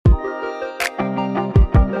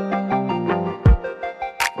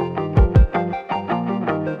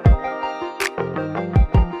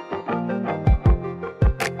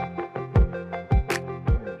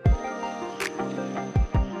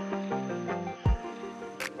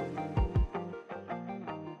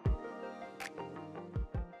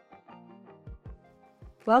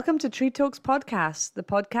Welcome to Tree Talks Podcast, the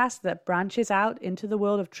podcast that branches out into the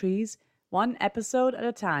world of trees, one episode at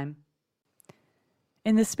a time.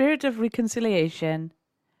 In the spirit of reconciliation,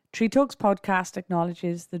 Tree Talks Podcast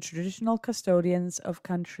acknowledges the traditional custodians of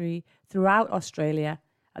country throughout Australia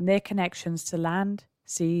and their connections to land,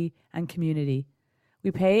 sea, and community.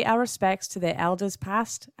 We pay our respects to their elders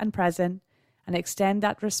past and present and extend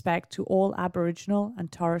that respect to all Aboriginal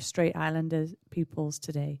and Torres Strait Islander peoples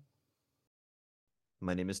today.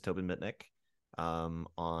 My name is Tobin Mitnick. On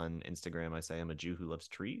Instagram, I say I'm a Jew who loves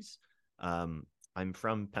trees. I'm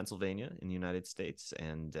from Pennsylvania in the United States,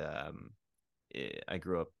 and I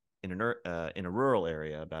grew up in a rural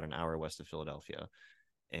area about an hour west of Philadelphia.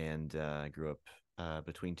 And I grew up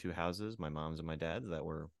between two houses, my mom's and my dad's, that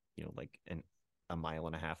were like a mile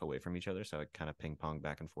and a half away from each other. So I kind of ping pong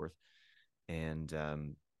back and forth, and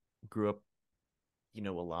grew up,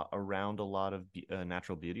 around a lot of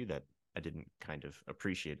natural beauty that I didn't kind of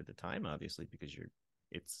appreciate at the time, obviously, because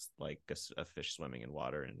it's like a fish swimming in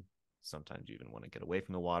water, and sometimes you even want to get away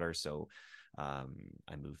from the water. So I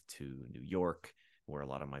moved to New York, where a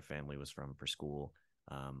lot of my family was from, for school.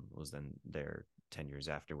 Was then there 10 years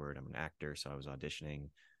afterward. I'm an actor, so I was auditioning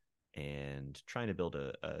and trying to build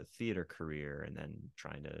a theater career, and then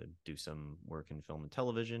trying to do some work in film and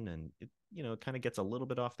television. And it kind of gets a little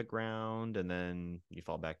bit off the ground, and then you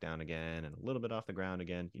fall back down again, and a little bit off the ground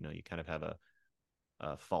again. You kind of have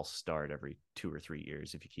a false start every 2 or 3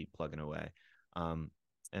 years if you keep plugging away. And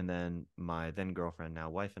then my then girlfriend, now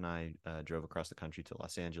wife, and I drove across the country to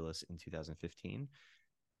Los Angeles in 2015,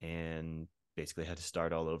 and basically had to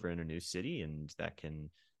start all over in a new city, and that can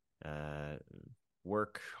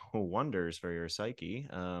work wonders for your psyche.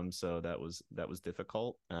 So that was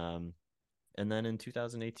difficult. And then in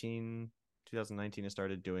 2019, I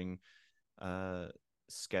started doing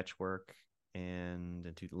sketch work, and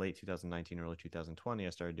in late 2019, early 2020, I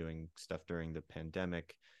started doing stuff during the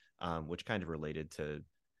pandemic, which kind of related to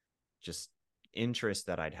just interests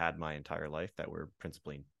that I'd had my entire life that were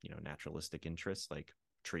principally, naturalistic interests, like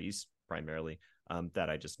trees primarily, that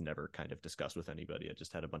I just never kind of discussed with anybody. I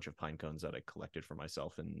just had a bunch of pine cones that I collected for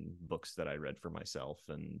myself and books that I read for myself.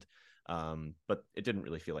 And but it didn't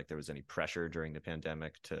really feel like there was any pressure during the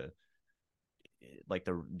pandemic to, like,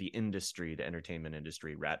 the industry, the entertainment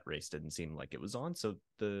industry rat race didn't seem like it was on. So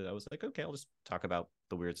I was like, okay, I'll just talk about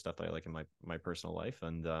the weird stuff that I like in my personal life.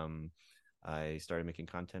 And I started making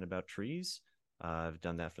content about trees. I've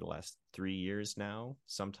done that for the last 3 years now.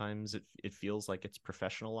 Sometimes it feels like it's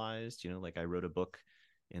professionalized. Like I wrote a book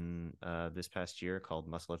in this past year called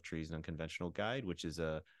Must Love Trees: An Unconventional Guide, which is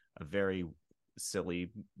a very silly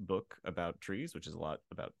book about trees, which is a lot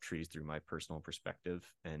about trees through my personal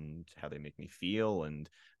perspective and how they make me feel, and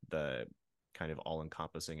the kind of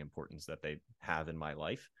all-encompassing importance that they have in my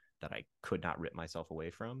life that I could not rip myself away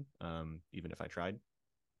from, even if I tried.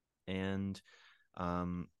 And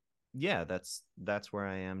yeah, that's where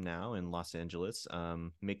I am now in Los Angeles,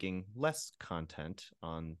 making less content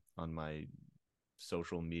on my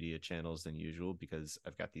social media channels than usual, because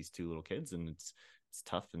I've got these two little kids, and it's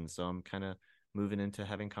tough. And so I'm kind of moving into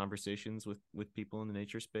having conversations with people in the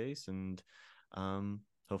nature space, and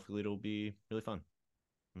hopefully it'll be really fun.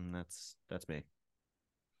 And that's me.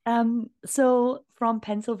 So from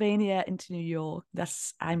Pennsylvania into New York,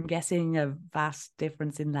 that's, I'm guessing, a vast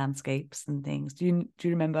difference in landscapes and things. Do you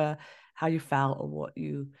remember how you felt or what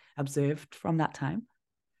you observed from that time?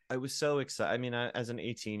 I was so excited. I mean, as an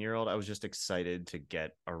 18-year-old, I was just excited to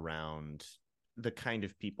get around the kind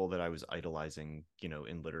of people that I was idolizing,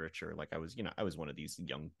 in literature. Like I was one of these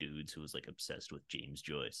young dudes who was like obsessed with James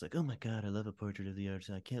Joyce. Like, oh my God, I love A Portrait of the Artist.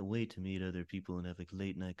 I can't wait to meet other people and have like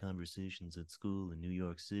late night conversations at school in New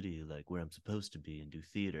York City, like where I'm supposed to be, and do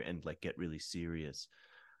theater and like get really serious.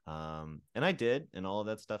 And I did, and all of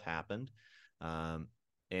that stuff happened.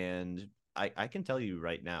 And I can tell you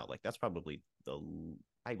right now, like that's probably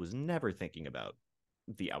I was never thinking about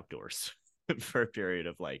the outdoors for a period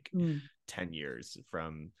of like Mm. 10 years,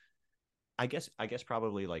 from I guess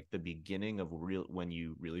probably like the beginning of real, when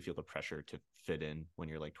you really feel the pressure to fit in when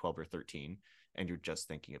you're like 12 or 13, and you're just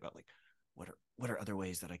thinking about like what are other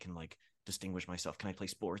ways that I can like distinguish myself? Can I play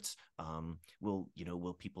sports?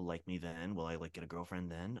 Will people like me then? Will I like get a girlfriend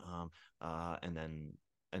then? And then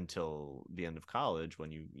until the end of college,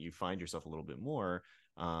 when you find yourself a little bit more,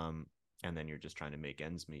 and then you're just trying to make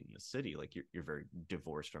ends meet in the city. Like you're very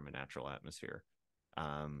divorced from a natural atmosphere.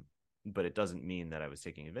 um but it doesn't mean that I was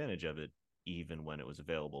taking advantage of it, even when it was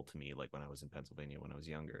available to me, like when I was in Pennsylvania when I was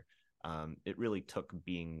younger. It really took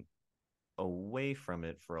being away from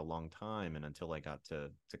it for a long time, and until I got to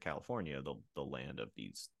California, the land of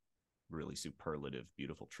these really superlative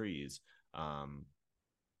beautiful trees, um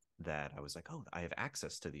that I was like, oh, I have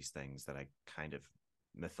access to these things that I kind of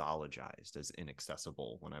mythologized as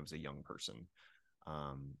inaccessible when I was a young person.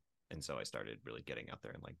 Um, and so I started really getting out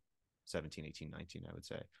there in like 17, 18, 19, I would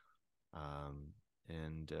say.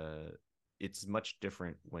 And it's much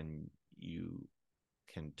different when you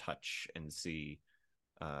can touch and see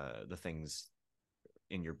the things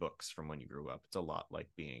in your books from when you grew up. It's a lot like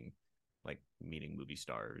being like meeting movie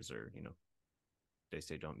stars, or they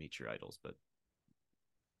say don't meet your idols, but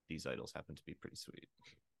these idols happen to be pretty sweet.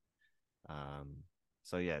 Um,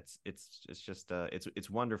 so yeah, it's just it's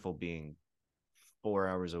wonderful being 4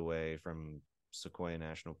 hours away from Sequoia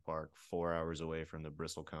National Park, 4 hours away from the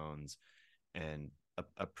Bristlecones, and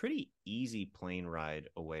a pretty easy plane ride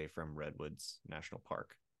away from Redwoods National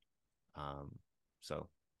Park. Um, so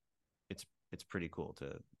it's pretty cool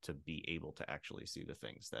to be able to actually see the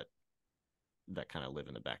things that kind of live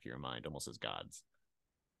in the back of your mind, almost as gods.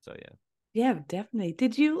 So yeah. Yeah, definitely.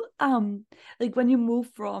 Did you like when you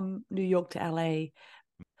moved from New York to LA,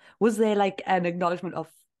 was there like an acknowledgement of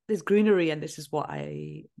this greenery and this is what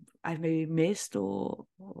I've maybe missed or...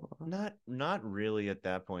 Not really at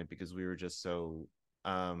that point, because we were just so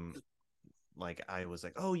um like I was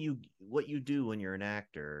like, oh, you what you do when you're an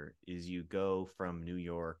actor is you go from New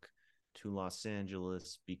York to Los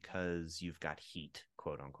Angeles because you've got heat,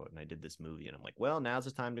 quote unquote. And I did this movie, and I'm like, well, now's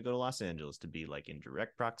the time to go to Los Angeles to be like in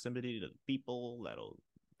direct proximity to the people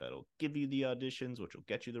that'll give you the auditions, which will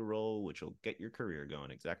get you the role, which will get your career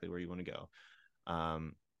going exactly where you want to go.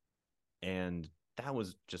 And that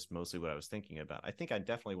was just mostly what I was thinking about. I think I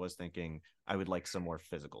definitely was thinking I would like some more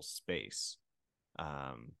physical space,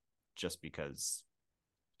 um, just because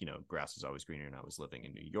grass is always greener, and I was living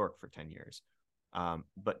in New York for 10 years.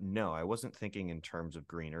 But no, I wasn't thinking in terms of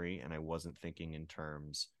greenery, and I wasn't thinking in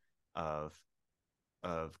terms of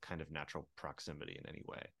kind of natural proximity in any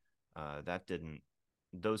way. That didn't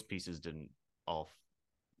Those pieces didn't all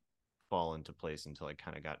fall into place until I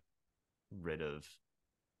kind of got rid of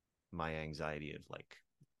my anxiety of like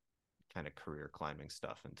kind of career climbing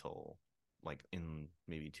stuff until like in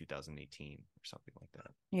maybe 2018 or something like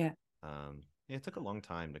that. Yeah. Yeah, it took a long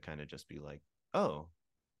time to kind of just be like, oh,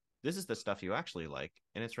 this is the stuff you actually like,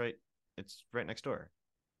 and it's right next door.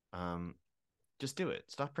 Um, just do it.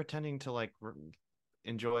 Stop pretending to like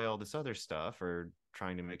enjoy all this other stuff, or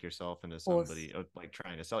trying to make yourself into Of course. somebody, like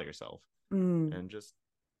trying to sell yourself, Mm. and just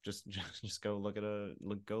go look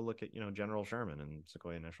at General Sherman and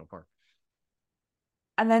Sequoia National Park.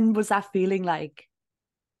 And then was that feeling like,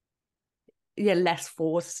 yeah, less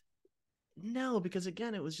forced? No, because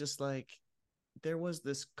again, it was just like there was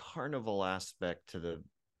this carnival aspect to the.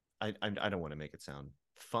 I don't want to make it sound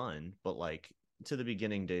fun, but like to the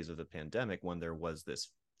beginning days of the pandemic, when there was this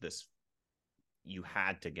you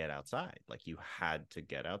had to get outside, like you had to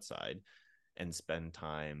get outside and spend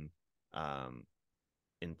time um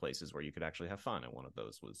in places where you could actually have fun, and one of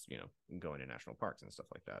those was going to national parks and stuff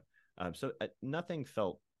like that. So nothing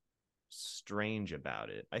felt strange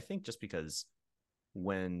about it. I think just because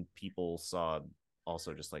when people saw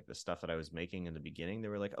also just like the stuff that I was making in the beginning, they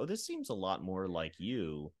were like, "Oh, this seems a lot more like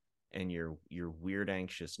you and your weird,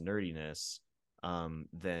 anxious nerdiness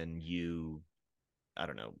than you, I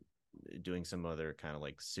don't know, doing some other kind of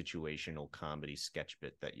like situational comedy sketch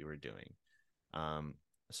bit that you were doing." Um,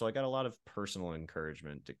 so I got a lot of personal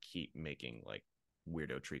encouragement to keep making like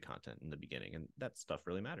weirdo tree content in the beginning, and that stuff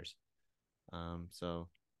really matters. So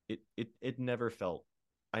it never felt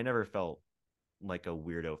I never felt like a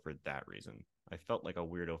weirdo for that reason. I felt like a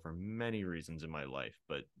weirdo for many reasons in my life,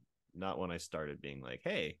 but not when I started being like,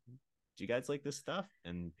 "Hey, do you guys like this stuff?"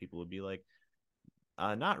 And people would be like,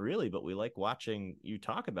 not really, but we like watching you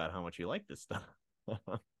talk about how much you like this stuff."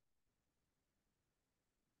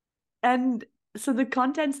 And so the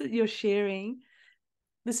contents that you're sharing,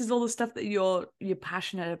 this is all the stuff that you're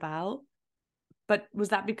passionate about. But was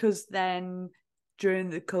that because then during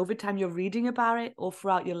the COVID time you're reading about it, or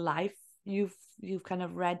throughout your life you've kind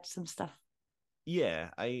of read some stuff? Yeah,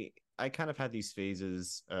 I kind of had these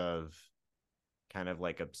phases of kind of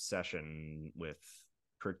like obsession with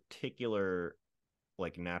particular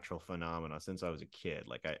like natural phenomena since I was a kid.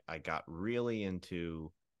 Like I got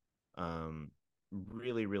um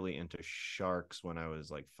really into sharks when I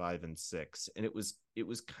was like 5 and 6, and it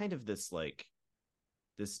was kind of this like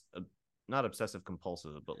this not obsessive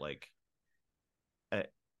compulsive, but like I,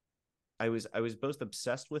 I was both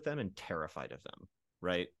obsessed with them and terrified of them,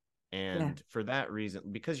 right? Yeah. And for that reason,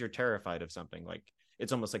 because you're terrified of something, like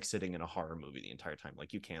it's almost like sitting in a horror movie the entire time.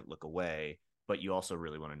 Like you can't look away, but you also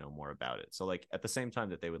really want to know more about it. So like at the same time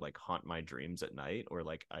that they would like haunt my dreams at night, or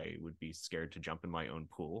like I would be scared to jump in my own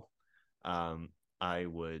pool, um, I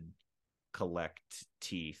would collect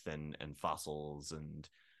teeth and fossils, and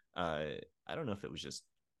I don't know if it was just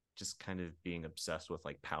kind of being obsessed with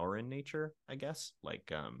like power in nature, I guess.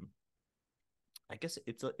 Like I guess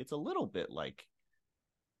it's a little bit like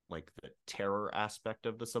the terror aspect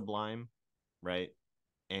of the sublime, right?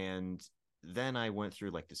 And then I went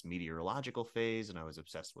through like this meteorological phase, and I was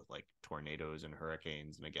obsessed with like tornadoes and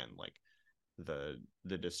hurricanes, and again like the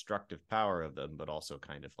destructive power of them, but also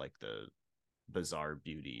kind of like the bizarre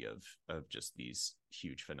beauty of just these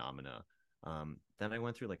huge phenomena. Then I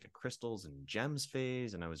went through like a crystals and gems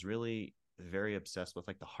phase, and I was really very obsessed with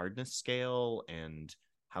like the hardness scale and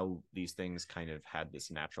how these things kind of had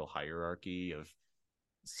this natural hierarchy of,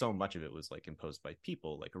 so much of it was like imposed by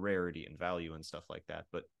people, like rarity and value and stuff like that,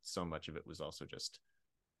 but so much of it was also just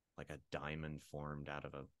like a diamond formed out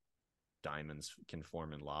of a, diamonds can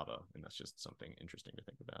form in lava, and that's just something interesting to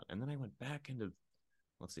think about. And then I went back into,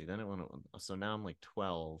 let's see, then I went, so now I'm like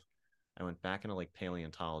 12. I went back into like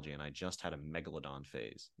paleontology, and I just had a megalodon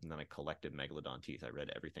phase, and then I collected megalodon teeth. I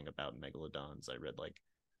read everything about megalodons.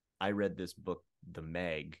 I read this book, The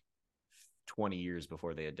Meg, 20 years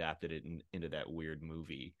before they adapted it into that weird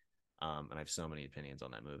movie. And I have so many opinions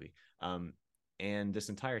on that movie. And this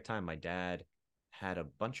entire time, my dad had a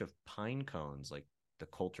bunch of pine cones, like the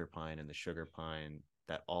Coulter pine and the sugar pine,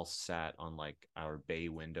 that all sat on like our bay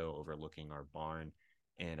window overlooking our barn.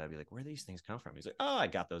 And I'd be like, where do these things come from? He's like, oh, I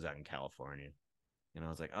got those out in California. And I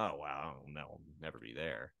was like, oh, wow, I'll never be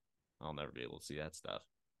there. I'll never be able to see that stuff.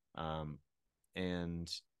 Um,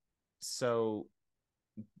 and so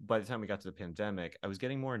by the time we got to the pandemic, I was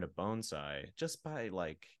getting more into bonsai just by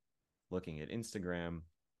like looking at Instagram,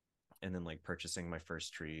 and then like purchasing my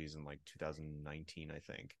first trees in like 2019, I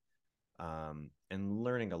think. And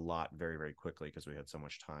learning a lot very, very quickly because we had so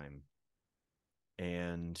much time.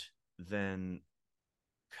 And then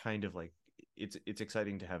kind of like it's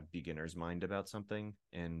exciting to have beginner's mind about something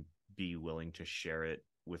and be willing to share it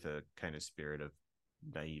with a kind of spirit of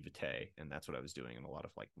naivete. And that's what I was doing in a lot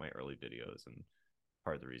of like my early videos. And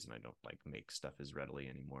part of the reason I don't like make stuff as readily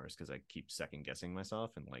anymore is because I keep second guessing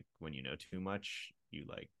myself. And like when you know too much, you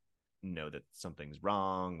like know that something's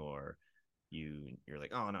wrong, or you're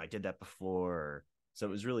like, oh no, I did that before. So it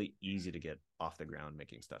was really easy to get off the ground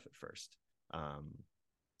making stuff at first.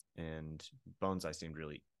 And bonsai seemed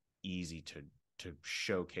really easy to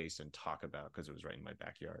showcase and talk about because it was right in my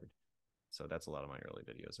backyard. So that's a lot of my early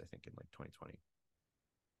videos, I think, in like 2020.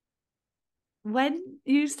 When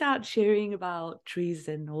you start sharing about trees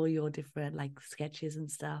and all your different like sketches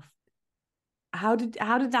and stuff, how did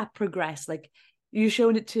that progress? Like you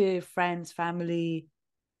showed it to friends, family,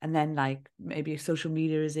 and then like maybe social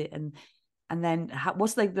media, is it? And then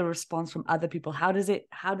what's like the response from other people? How does it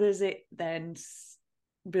then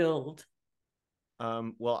build?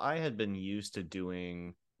 Well, I had been used to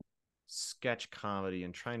doing sketch comedy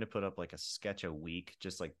and trying to put up like a sketch a week,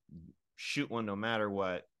 just like shoot one no matter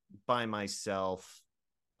what by myself.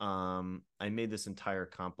 I made this entire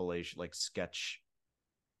compilation, like sketch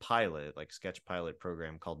pilot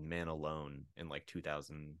program called Man Alone in like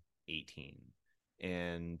 2018.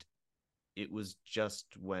 And it was just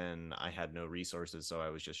when I had no resources, so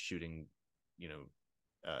I was just shooting, you know,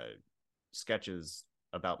 sketches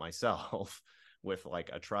about myself with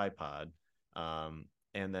like a tripod.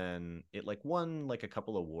 And then it like won like a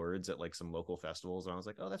couple awards at like some local festivals, and I was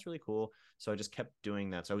like, oh, that's really cool. So I just kept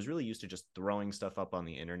doing that. So I was really used to just throwing stuff up on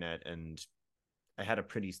the internet, and I had a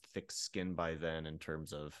pretty thick skin by then in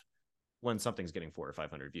terms of when something's getting 400 or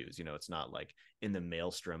 500 views. It's not like in the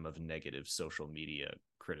maelstrom of negative social media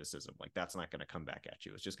criticism. Like that's not going to come back at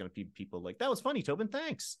you. It's just going to be people like, that was funny, Tobin,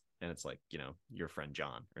 thanks. And it's like, your friend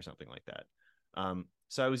John or something like that.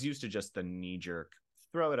 So I was used to just the knee jerk,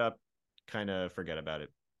 throw it up, kind of forget about it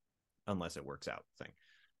unless it works out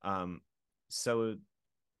thing. So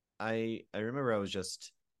I remember I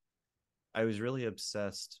was really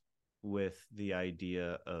obsessed with the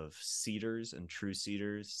idea of cedars and true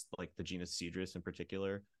cedars, like the genus Cedrus in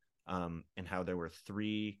particular, and how there were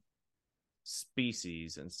three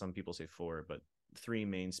species, and some people say four, but three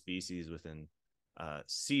main species within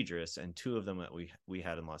Cedrus, and two of them that we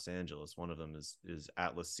had in Los Angeles. One of them is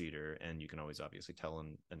Atlas cedar, and you can always obviously tell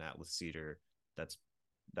in an Atlas cedar that's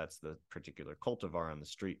the particular cultivar on the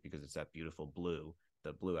street because it's that beautiful blue,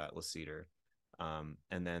 the blue Atlas cedar.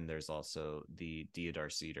 And then there's also the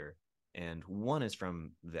Deodar cedar, and one is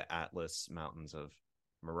from the Atlas Mountains of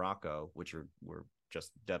Morocco, which were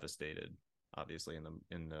just devastated, obviously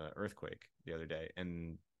in the earthquake the other day.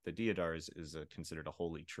 And the Deodar is considered a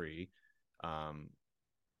holy tree,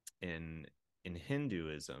 in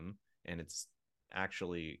Hinduism, and it's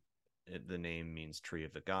actually the name means tree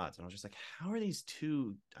of the gods. And I was just like, how are these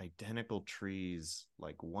two identical trees?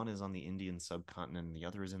 Like one is on the Indian subcontinent and the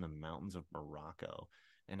other is in the mountains of Morocco.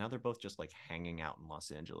 And now they're both just like hanging out in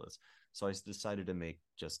Los Angeles. So I decided to make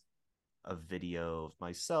just a video of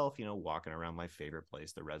myself, walking around my favorite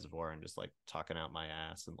place, the reservoir, and just like talking out my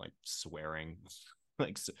ass and like swearing.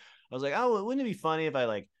 Like, so I was like, oh, wouldn't it be funny if I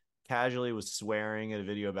like casually was swearing at a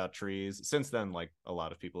video about trees? Since then, like a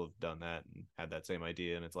lot of people have done that and had that same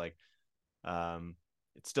idea, and it's like,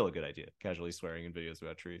 it's still a good idea, casually swearing in videos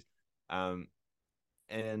about trees.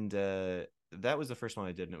 And that was the first one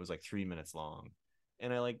I did, and it was like 3 minutes long.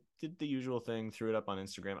 And I like did the usual thing, threw it up on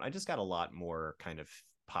Instagram. I just got a lot more kind of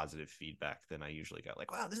positive feedback than I usually got.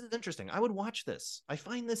 Like, wow, this is interesting. I would watch this. I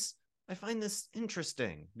find this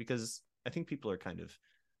interesting, because I think people are kind of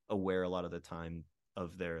aware a lot of the time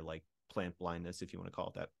of their like plant blindness, if you want to call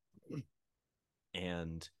it that.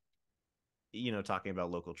 And talking about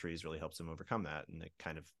local trees really helps them overcome that, and it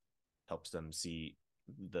kind of helps them see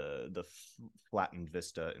the flattened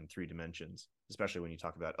vista in 3 dimensions, especially when you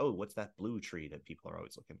talk about, oh, what's that blue tree that people are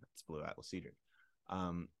always looking at? It's blue Atlas cedar.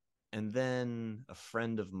 And then a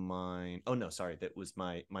friend of mine, oh no, sorry, that was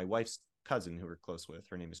my wife's cousin who we're close with.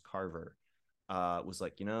 Her name is Carver. Was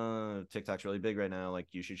like, TikTok's really big right now. Like,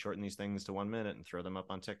 you should shorten these things to 1 minute and throw them up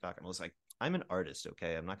on TikTok. And I was like, I'm an artist,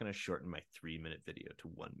 okay? I'm not going to shorten my 3-minute video to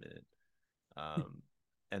 1 minute.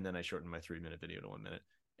 And then I shortened my 3-minute video to 1 minute,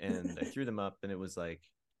 and I threw them up, and it was like,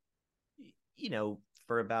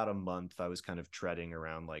 for about a month, I was kind of treading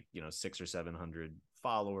around like, 600 or 700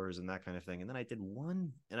 followers and that kind of thing. And then I did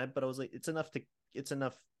one, but I was like, it's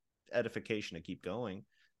enough edification to keep going.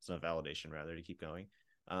 It's enough validation rather to keep going.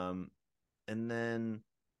 And then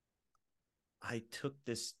I took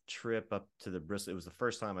this trip up to the Bristol. It was the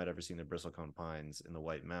first time I'd ever seen the Bristlecone Pines in the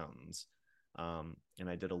White Mountains. And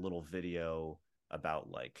I did a little video about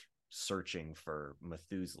like searching for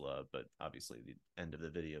Methuselah, but obviously the end of the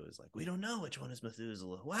video is like, we don't know which one is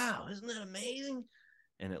Methuselah. Wow, isn't that amazing?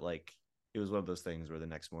 And it was one of those things where the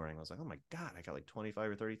next morning I was like, oh my God, I got like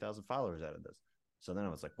 25 or 30,000 followers out of this. So then I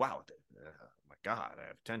was like, wow, oh my God, I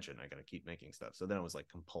have attention. I got to keep making stuff. So then it was like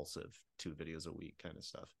compulsive 2 videos a week kind of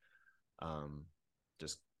stuff.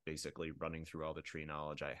 Just basically running through all the tree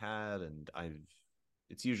knowledge I had. And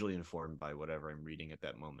it's usually informed by whatever I'm reading at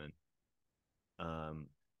that moment.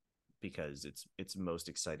 Because it's most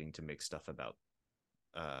exciting to make stuff about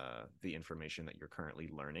the information that you're currently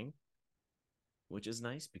learning, which is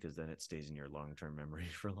nice because then it stays in your long-term memory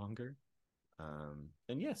for longer.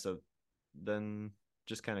 And yeah, so then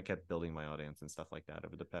just kind of kept building my audience and stuff like that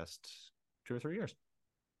over the past 2 or 3 years.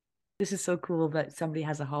 This is so cool that somebody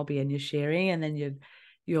has a hobby and you're sharing, and then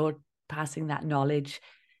you're passing that knowledge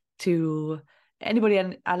to anybody.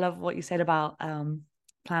 And I love what you said about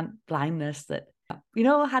plant blindness, that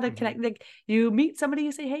how to connect. Like, you meet somebody,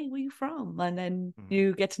 you say, hey, where are you from? And then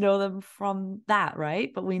you get to know them from that,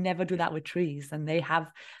 right? But we never do that with trees. And they have,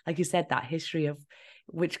 like you said, that history of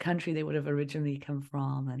which country they would have originally come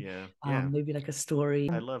from, and maybe like a story.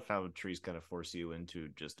 I love how trees kind of force you into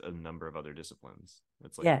just a number of other disciplines.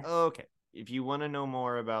 It's like, oh, okay, if you want to know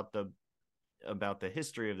more about the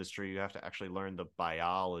history of this tree, you have to actually learn the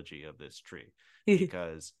biology of this tree,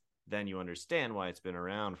 because then you understand why it's been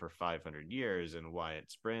around for 500 years and why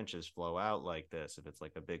its branches flow out like this if it's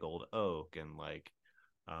like a big old oak. And like,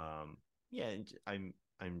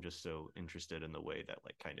 I'm just so interested in the way that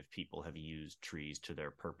like kind of people have used trees to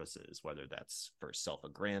their purposes, whether that's for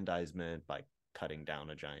self-aggrandizement by cutting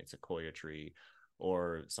down a giant sequoia tree,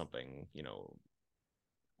 or something,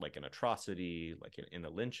 like an atrocity, like in a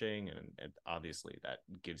lynching. And obviously that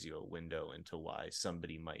gives you a window into why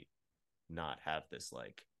somebody might not have this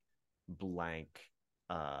like blank,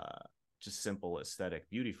 just simple aesthetic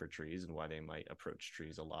beauty for trees, and why they might approach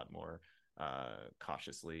trees a lot more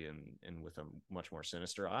cautiously and with a much more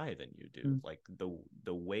sinister eye than you do. Like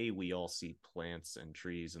the way we all see plants and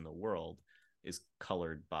trees in the world is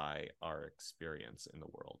colored by our experience in the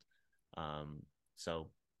world. So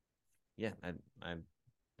yeah, I'm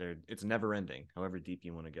there. It's never ending, however deep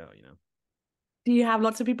you want to go, Do you have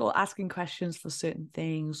lots of people asking questions for certain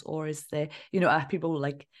things, or is there, are people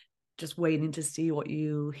like just waiting to see what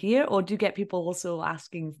you hear, or do you get people also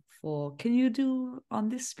asking for, can you do on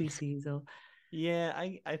this species? Or yeah,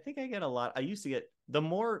 I think I get a lot. I used to get, the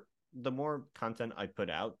more content I put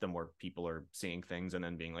out, the more people are seeing things and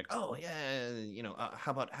then being like, oh yeah,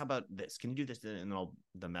 how about this, can you do this, and then all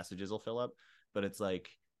the messages will fill up. But it's like,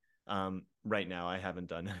 right now I haven't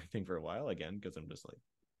done anything for a while, again, because I'm just like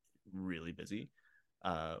really busy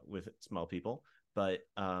with small people. But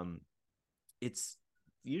it's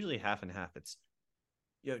usually half and half. It's,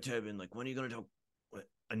 yo, Tobin, like, when are you gonna talk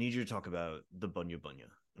I need you to talk about the bunya bunya.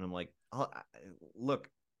 And I'm like, oh, look,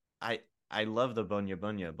 I I love the bunya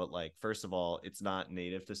bunya, but like, first of all, it's not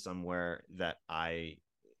native to somewhere that I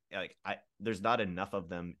like. I There's not enough of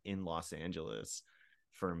them in Los Angeles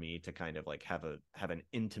for me to kind of like have an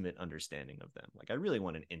intimate understanding of them. Like, I really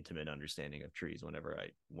want an intimate understanding of trees whenever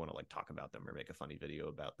I want to like talk about them or make a funny video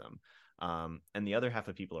about them. And the other half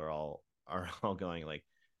of people are all going like,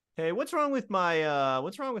 hey, what's wrong with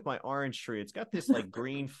my orange tree? It's got this like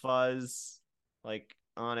green fuzz like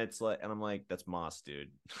on its like, and I'm like, that's moss,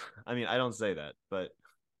 dude. I mean, I don't say that, but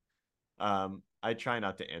I try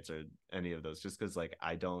not to answer any of those just because like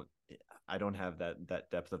I don't have that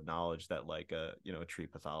depth of knowledge that like a tree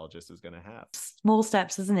pathologist is gonna have. Small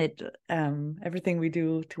steps, isn't it? Everything we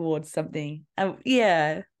do towards something.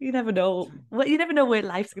 Yeah, you never know. Well, you never know where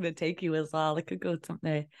life's gonna take you as well. It could go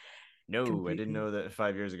something No, I didn't completely. know that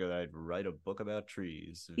 5 years ago that I'd write a book about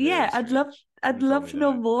trees. Yeah, Very strange. If I'd you told love me to that,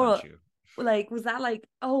 know I'd more. punch you. Like, was that like,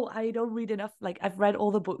 oh, I don't read enough? Like, I've read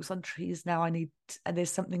all the books on trees now. And there's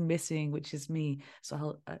something missing, which is me.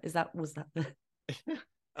 So, was that the?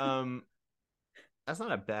 um, that's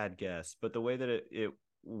not a bad guess, but the way that it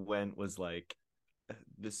went was like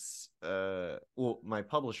this well, my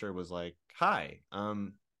publisher was like, hi,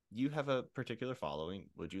 you have a particular following,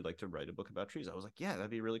 would you like to write a book about trees? I was like, yeah, that'd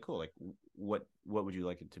be really cool. Like, what would you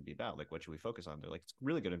like it to be about? Like, what should we focus on? They're like, it's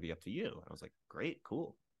really going to be up to you. And I was like, great,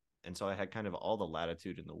 cool. And so I had kind of all the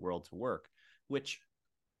latitude in the world to work, which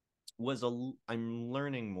was a I'm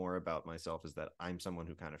learning more about myself, is that I'm someone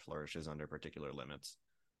who kind of flourishes under particular limits.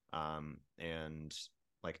 And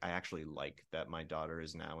like, I actually like that my daughter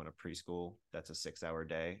is now in a preschool that's a 6 hour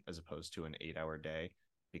day as opposed to an 8 hour day,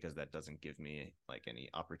 because that doesn't give me like any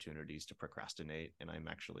opportunities to procrastinate, and I'm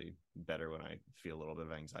actually better when I feel a little bit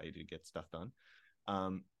of anxiety to get stuff done.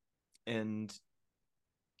 Um and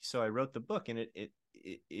so I wrote the book, and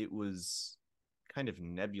it was kind of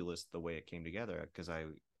nebulous the way it came together, because I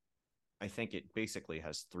think it basically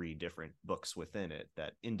has three different books within it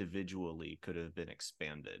that individually could have been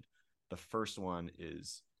expanded. The first one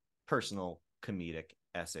is personal comedic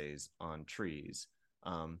essays on trees.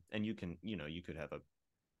 And you could have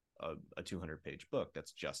a 200-page book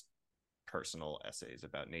that's just personal essays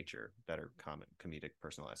about nature that are common comedic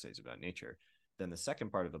personal essays about nature. Then the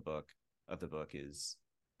second part of the book is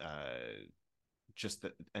just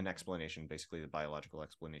an explanation, basically the biological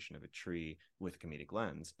explanation of a tree with comedic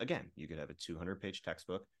lens. Again, you could have a 200-page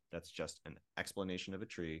textbook that's just an explanation of a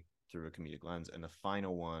tree through a comedic lens, and the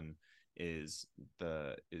final one is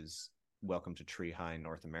Welcome to Tree High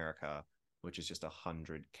North America, which is just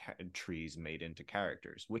 100 trees made into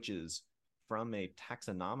characters, which is, from a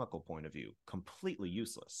taxonomical point of view, completely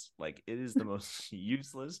useless. Like, it is the most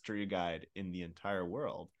useless tree guide in the entire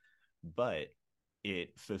world, but it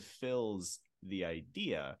fulfills the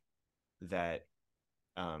idea that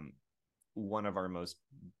one of our most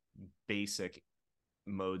basic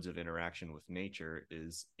modes of interaction with nature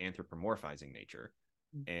is anthropomorphizing nature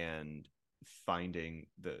and finding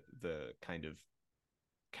the kind of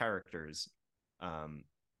characters,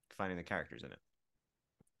 finding the characters in it.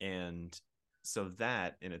 And so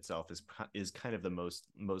that in itself is kind of the most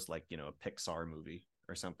like, a Pixar movie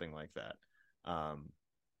or something like that.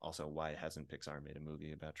 Also, why hasn't Pixar made a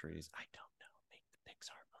movie about trees? I don't know. Make the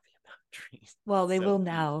Pixar movie about trees. Well, they So will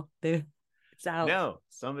now. It's out. no,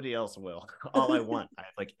 somebody else will. All I want. I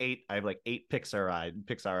have like eight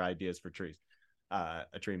Pixar ideas for trees.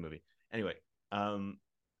 A tree movie. Anyway,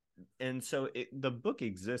 and so the book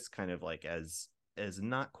exists kind of like as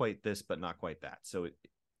not quite this, but not quite that. So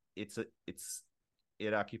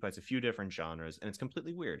it occupies a few different genres, and it's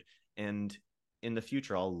completely weird. And in the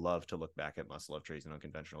future, I'll love to look back at Must Love Trees, an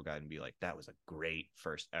Unconventional Guide, and be like, that was a great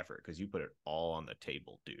first effort because you put it all on the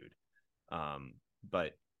table, dude.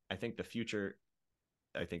 But I think the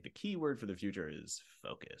key word for the future is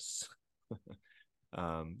focus.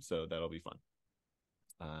 So that'll be fun.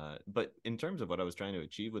 But in terms of what I was trying to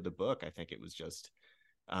achieve with the book, I think it was just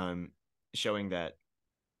showing that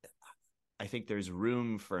I think there's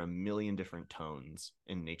room for a million different tones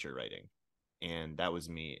in nature writing. And that was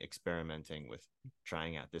me experimenting with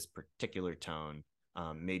trying out this particular tone,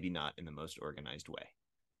 maybe not in the most organized way.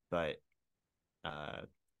 But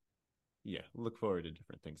yeah, look forward to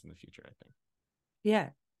different things in the future, I think. Yeah,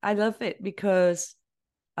 I love it because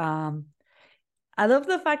I love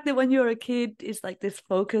the fact that when you're a kid, it's like this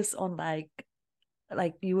focus on like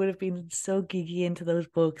you would have been so geeky into those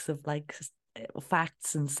books of like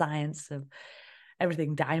facts and science of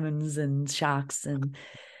everything, diamonds and sharks and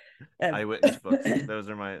Eyewitness books. Those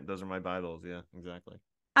are my Bibles. Yeah, exactly.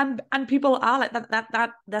 and people are like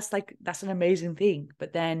that's an amazing thing.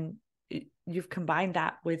 But then you've combined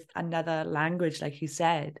that with another language, like you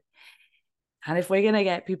said. And if we're going to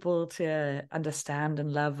get people to understand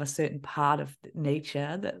and love a certain part of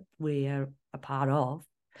nature that we are a part of,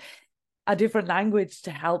 a different language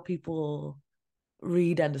to help people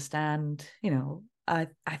read, understand, I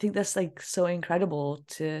think that's like so incredible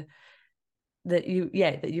to that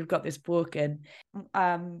that you've got this book. And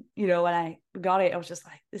when I got it, I was just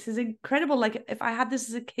like, this is incredible. Like if I had this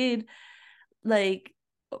as a kid, like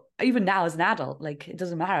even now as an adult, like it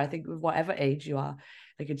doesn't matter. I think with whatever age you are,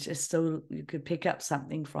 like it's just so you could pick up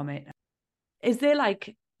something from it. Is there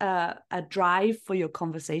like a drive for your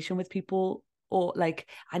conversation with people, or like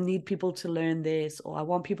I need people to learn this, or I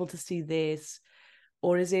want people to see this?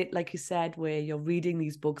 Or is it like you said, where you're reading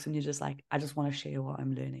these books and you're just like, I just want to share what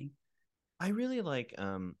I'm learning? I really like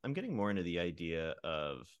I'm getting more into the idea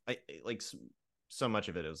of like so much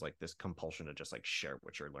of it is like this compulsion to just like share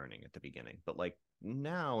what you're learning at the beginning. But like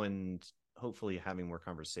now and hopefully having more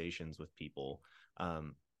conversations with people,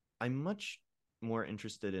 I'm much more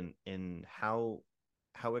interested in how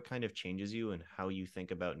it kind of changes you and how you think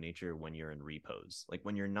about nature when you're in repose. Like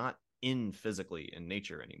when you're not in physically in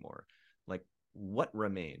nature anymore. Like what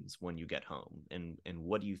remains when you get home, and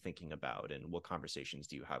what are you thinking about, and what conversations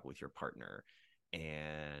do you have with your partner,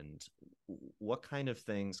 and what kind of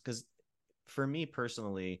things, because for me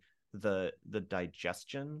personally, the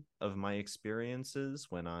digestion of my experiences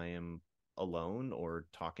when I am alone or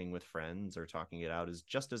talking with friends or talking it out is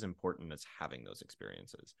just as important as having those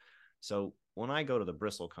experiences. So when I go to the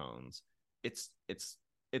bristlecones, it's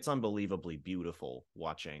unbelievably beautiful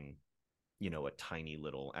watching, a tiny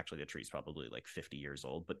little, actually the tree's probably like 50 years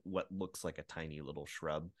old, but what looks like a tiny little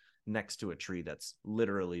shrub next to a tree that's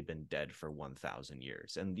literally been dead for 1,000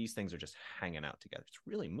 years. And these things are just hanging out together. It's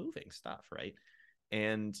really moving stuff, right?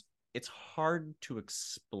 And it's hard to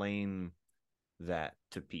explain that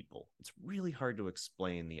to people. It's really hard to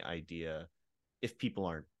explain the idea if people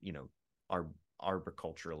aren't, are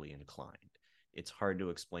arboriculturally inclined. It's hard to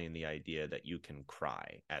explain the idea that you can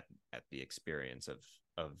cry at the experience of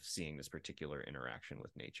seeing this particular interaction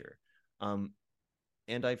with nature.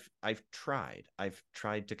 And I've tried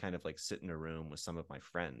to kind of like sit in a room with some of my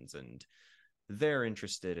friends, and they're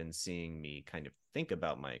interested in seeing me kind of think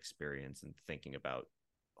about my experience and thinking about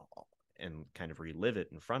and kind of relive it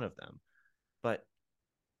in front of them. But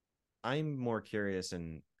I'm more curious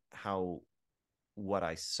in how what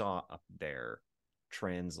I saw up there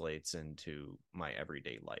translates into my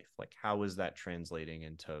everyday life. Like, how is that translating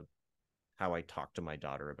into how I talk to my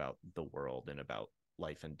daughter about the world and about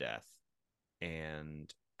life and death? And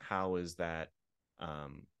how is that,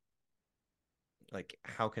 um, like,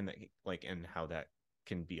 how can that, like, and how that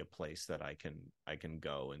can be a place that I can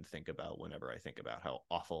go and think about whenever I think about how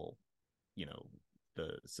awful, you know,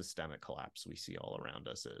 the systemic collapse we see all around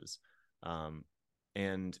us is.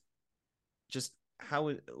 And just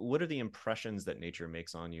what are the impressions that nature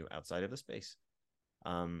makes on you outside of the space,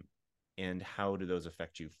 um, and how do those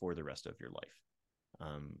affect you for the rest of your life?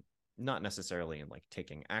 um, Not necessarily in like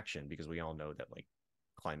taking action, because we all know that like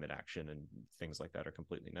climate action and things like that are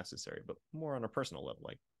completely necessary, but more on a personal level.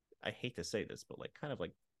 Like, I hate to say this, but like kind of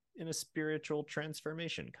like in a spiritual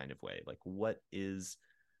transformation kind of way. Like, what does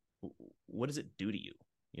it do to you?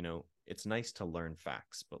 It's nice to learn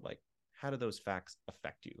facts, but like, how do those facts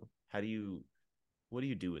affect you? What do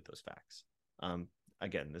you do with those facts? Um,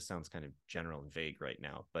 Again, this sounds kind of general and vague right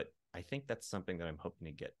now, but I think that's something that I'm hoping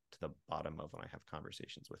to get to the bottom of when I have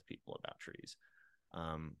conversations with people about trees.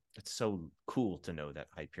 It's so cool to know that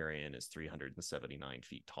Hyperion is 379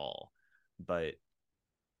 feet tall, but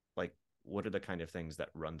like, what are the kind of things that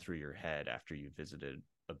run through your head after you visited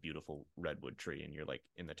a beautiful redwood tree and you're like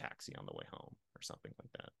in the taxi on the way home or something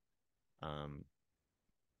like that?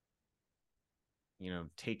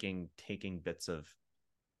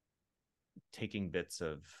 Taking bits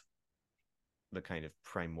of the kind of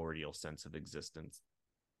primordial sense of existence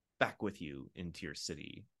back with you into your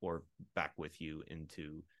city, or back with you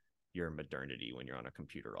into your modernity when you're on a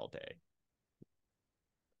computer all day.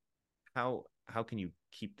 How can you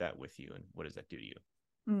keep that with you, and what does that do to you?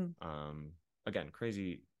 Mm. Again,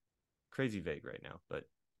 crazy vague right now, but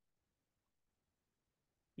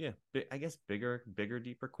yeah, I guess bigger,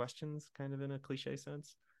 deeper questions, kind of in a cliche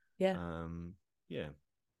sense. Yeah. Yeah.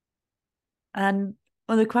 And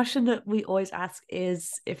well, the question that we always ask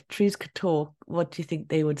is, if trees could talk, what do you think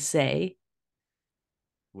they would say?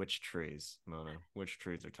 Which trees, Mona? Which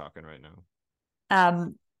trees are talking right now?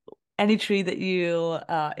 Um, any tree that you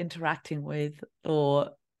are interacting with, or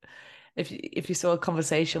if you saw a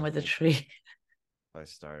conversation with a Okay, tree. if I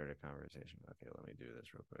started a conversation, okay, let me do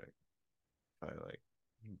this real quick. If I like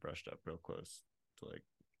brushed up real close to like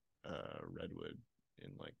redwood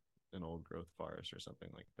in like an old growth forest or something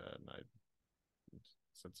like that, and I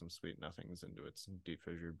said some sweet nothings into its deep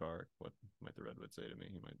fissured bark, what might the redwood say to me?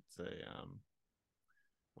 He might say,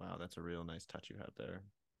 wow, that's a real nice touch you have there.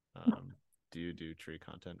 Do you do tree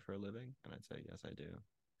content for a living? And I'd say, yes, I do.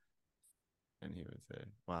 And he would say,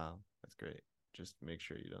 wow, that's great. Just make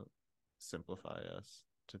sure you don't simplify us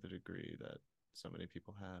to the degree that so many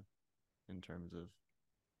people have in terms of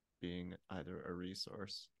being either a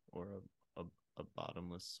resource or a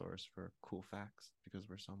bottomless source for cool facts, because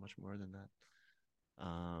we're so much more than that.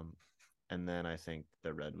 And then I think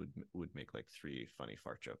the red would make like 3 funny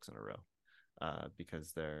fart jokes in a row,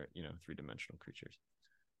 because they're, 3-dimensional creatures.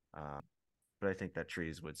 But I think that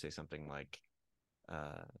trees would say something like,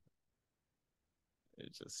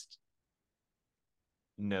 just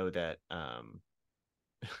know that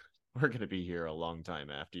we're going to be here a long time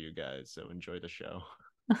after you guys, so enjoy the show.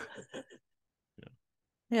 Yeah.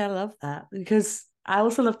 Yeah, I love that, because I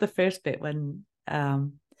also love the first bit when he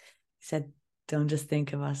said, "Don't just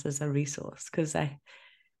think of us as a resource," because I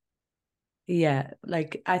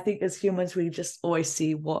think as humans we just always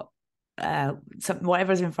see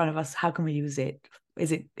whatever's in front of us. How can we use it?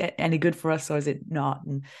 Is it any good for us or is it not?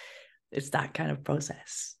 And it's that kind of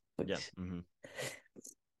process, Yeah. which Mm-hmm.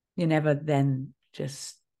 you never then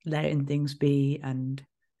just letting things be and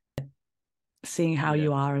seeing how Yeah.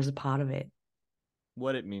 you are as a part of it.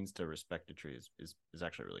 What it means to respect a tree is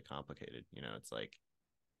actually really complicated. It's like,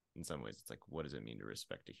 in some ways, it's like, what does it mean to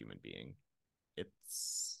respect a human being?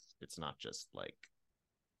 It's not just like,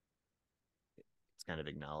 it's kind of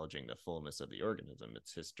acknowledging the fullness of the organism,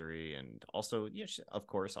 its history, and also, yes, of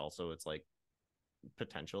course, also it's like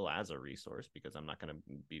potential as a resource, because I'm not going to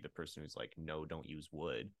be the person who's like, no, don't use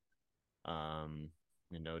wood, and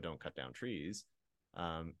no, don't cut down trees.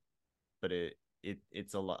 But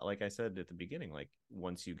it's a lot, like I said at the beginning, like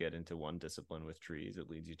once you get into one discipline with trees, it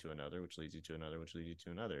leads you to another, which leads you to another, which leads you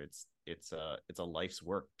to another. It's a life's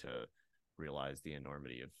work to realize the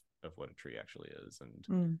enormity of what a tree actually is, and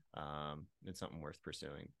it's something worth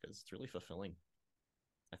pursuing because it's really fulfilling.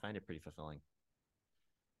 I find it pretty fulfilling.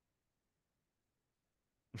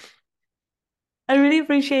 I really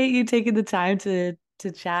appreciate you taking the time to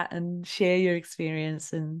chat and share your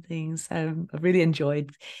experience and things. I've really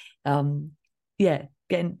enjoyed, um,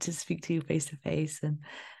 getting to speak to you face to face and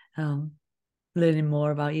um, learning more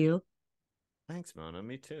about you. Thanks, Mona.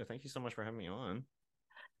 Me too. Thank you so much for having me on.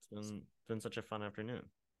 It's been such a fun afternoon.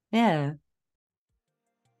 Yeah.